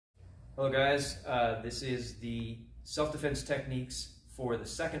Hello guys, this is the self-defense techniques for the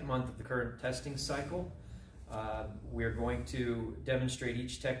second month of the current testing cycle. We're going to demonstrate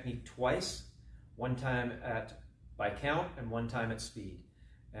each technique twice, one time by count and one time at speed.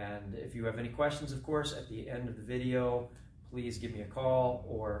 And if you have any questions, of course, at the end of the video, please give me a call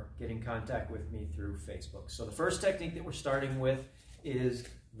or get in contact with me through Facebook. So the first technique that we're starting with is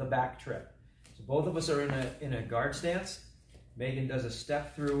the back trip. So both of us are in a guard stance. Megan does a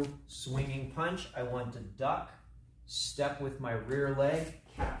step through swinging punch. I want to duck, step with my rear leg,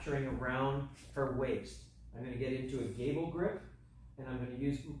 capturing around her waist. I'm going to get into a gable grip, and I'm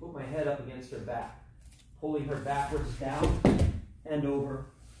going to put my head up against her back, pulling her backwards down and over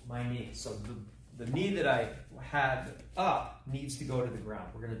my knee. So the knee that I had up needs to go to the ground.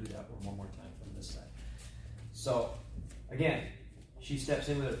 We're going to do that one more time from this side. So again, she steps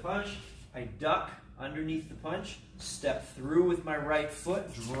in with her punch. I duck underneath the punch, step through with my right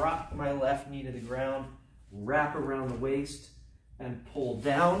foot, drop my left knee to the ground, wrap around the waist, and pull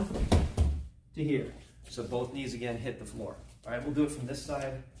down to here. So both knees again hit the floor. All right, we'll do it from this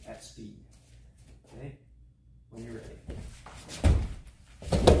side at speed. Okay, when you're ready.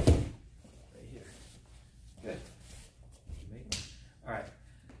 Right here. Good. All right,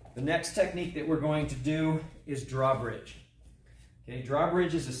 the next technique that we're going to do is drawbridge. Okay,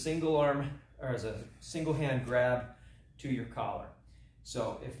 drawbridge is a single arm, or as a single hand grab to your collar.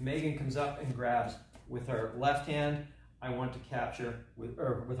 So if Megan comes up and grabs with her left hand, I want to capture with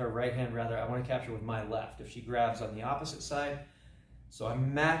her right hand rather, I want to capture with my left. If she grabs on the opposite side, so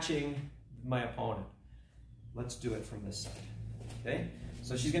I'm matching my opponent. Let's do it from this side. Okay?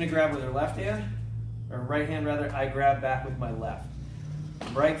 So she's going to grab with her left hand, or right hand rather, I grab back with my left.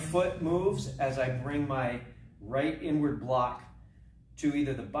 Right foot moves as I bring my right inward block to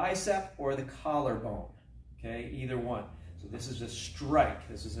either the bicep or the collarbone, okay, either one. So this is a strike,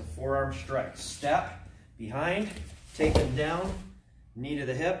 this is a forearm strike. Step, behind, take them down, knee to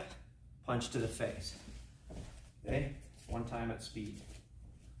the hip, punch to the face. Okay, one time at speed.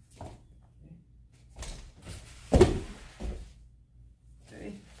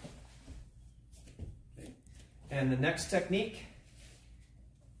 Okay. Okay. And the next technique,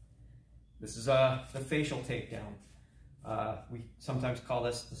 this is the facial takedown. We sometimes call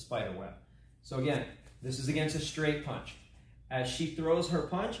this the spider web. So again, this is against a straight punch. As she throws her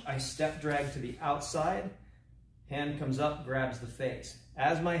punch, I step drag to the outside, hand comes up, grabs the face.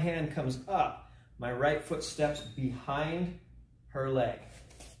 As my hand comes up, my right foot steps behind her leg,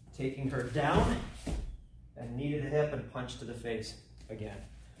 taking her down, and knee to the hip and punch to the face again.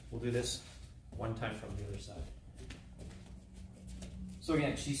 We'll do this one time from the other side. So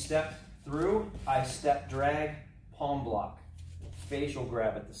again, she stepped through, I step drag, palm block, facial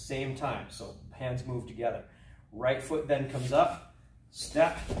grab at the same time, so hands move together. Right foot then comes up,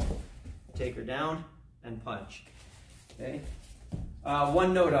 step, take her down, and punch. Okay.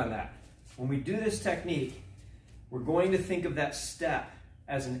 One note on that. When we do this technique, we're going to think of that step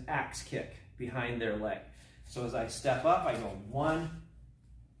as an axe kick behind their leg. So as I step up, I go 1,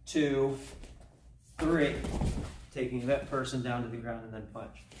 2, 3, taking that person down to the ground and then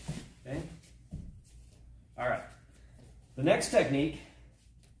punch. Okay. All right. The next technique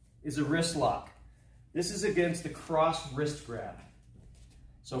is a wrist lock. This is against the cross wrist grab.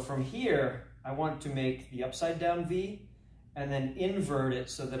 So from here, I want to make the upside down V and then invert it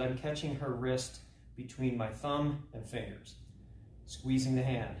so that I'm catching her wrist between my thumb and fingers, squeezing the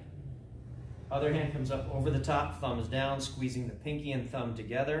hand. Other hand comes up over the top, thumb is down, squeezing the pinky and thumb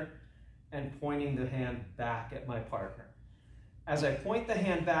together and pointing the hand back at my partner. As I point the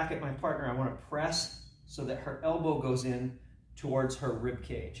hand back at my partner, I want to press so that her elbow goes in towards her rib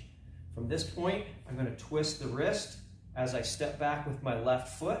cage. From this point, I'm going to twist the wrist as I step back with my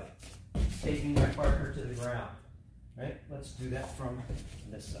left foot, taking my partner to the ground. Right? Let's do that from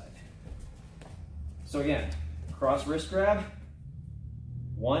this side. So again, cross wrist grab,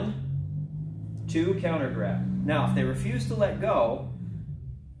 1, 2, counter grab. Now, if they refuse to let go,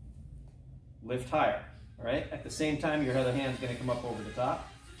 lift higher. All right? At the same time, your other hand's going to come up over the top.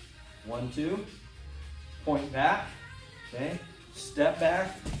 1, 2. Point back, okay, step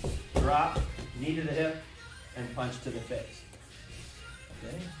back, drop, knee to the hip, and punch to the face.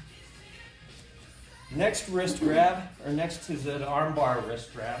 Okay. Next wrist grab, or next is an arm bar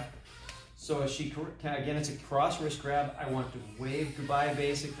wrist grab. So as she, again, it's a cross wrist grab. I want to wave goodbye,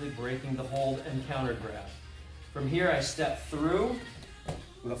 basically breaking the hold and counter grab. From here, I step through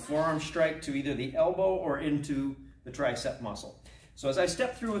with a forearm strike to either the elbow or into the tricep muscle. So as I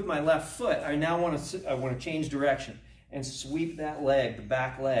step through with my left foot, I now want to change direction and sweep that leg, the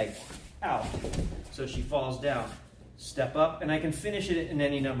back leg, out. So she falls down. step up, and I can finish it in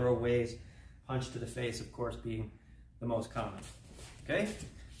any number of ways. Punch to the face, of course, being the most common. Okay,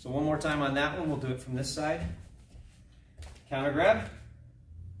 so one more time on that one. We'll do it from this side. Counter grab,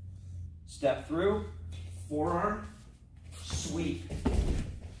 step through, forearm, sweep.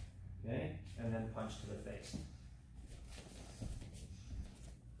 Okay, and then punch to the face.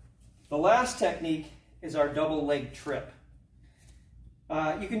 The last technique is our double leg trip.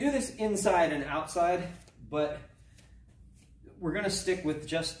 You can do this inside and outside, but we're going to stick with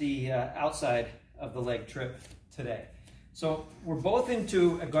just the outside of the leg trip today. So we're both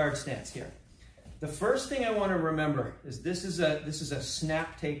into a guard stance here. The first thing I want to remember is this is a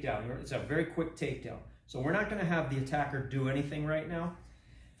snap takedown. It's a very quick takedown. So we're not going to have the attacker do anything right now.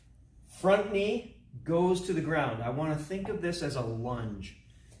 Front knee goes to the ground. I want to think of this as a lunge.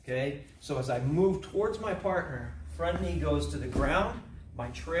 Okay? So as I move towards my partner, front knee goes to the ground. My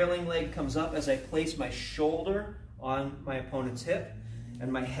trailing leg comes up as I place my shoulder on my opponent's hip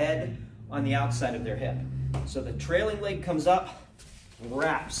and my head on the outside of their hip. So the trailing leg comes up,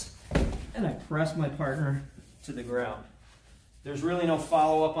 wraps, and I press my partner to the ground. There's really no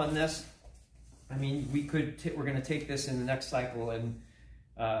follow-up on this. I mean, we're going to take this in the next cycle and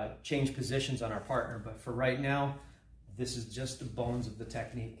change positions on our partner, but for right now, this is just the bones of the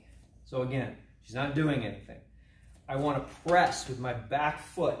technique. So again, she's not doing anything. I want to press with my back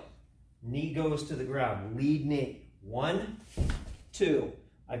foot. Knee goes to the ground, lead knee. 1, 2.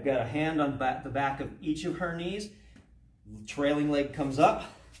 I've got a hand on the back of each of her knees. Trailing leg comes up,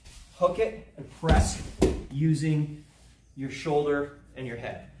 hook it, and press using your shoulder and your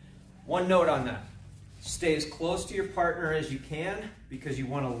head. One note on that. Stay as close to your partner as you can because you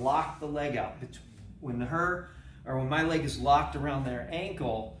want to lock the leg out. When my leg is locked around their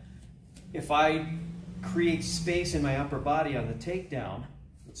ankle, if I create space in my upper body on the takedown,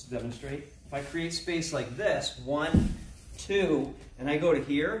 let's demonstrate. If I create space like this, 1, 2, and I go to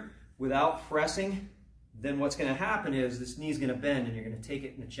here without pressing, then what's going to happen is this knee is going to bend and you're going to take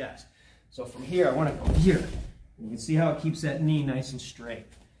it in the chest. So from here, I want to go here. You can see how it keeps that knee nice and straight.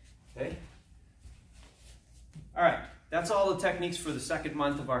 Okay? All right, that's all the techniques for the second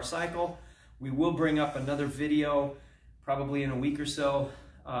month of our cycle. We will bring up another video probably in a week or so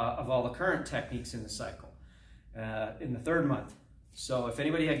of all the current techniques in the cycle in the third month. So if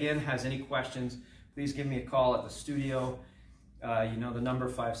anybody again has any questions, please give me a call at the studio. You know the number,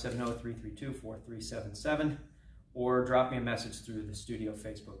 570-332-4377, or drop me a message through the studio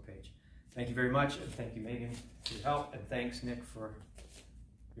Facebook page. Thank you very much, and thank you, Megan, for your help, and thanks, Nick, for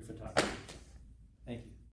your photography. Thank you.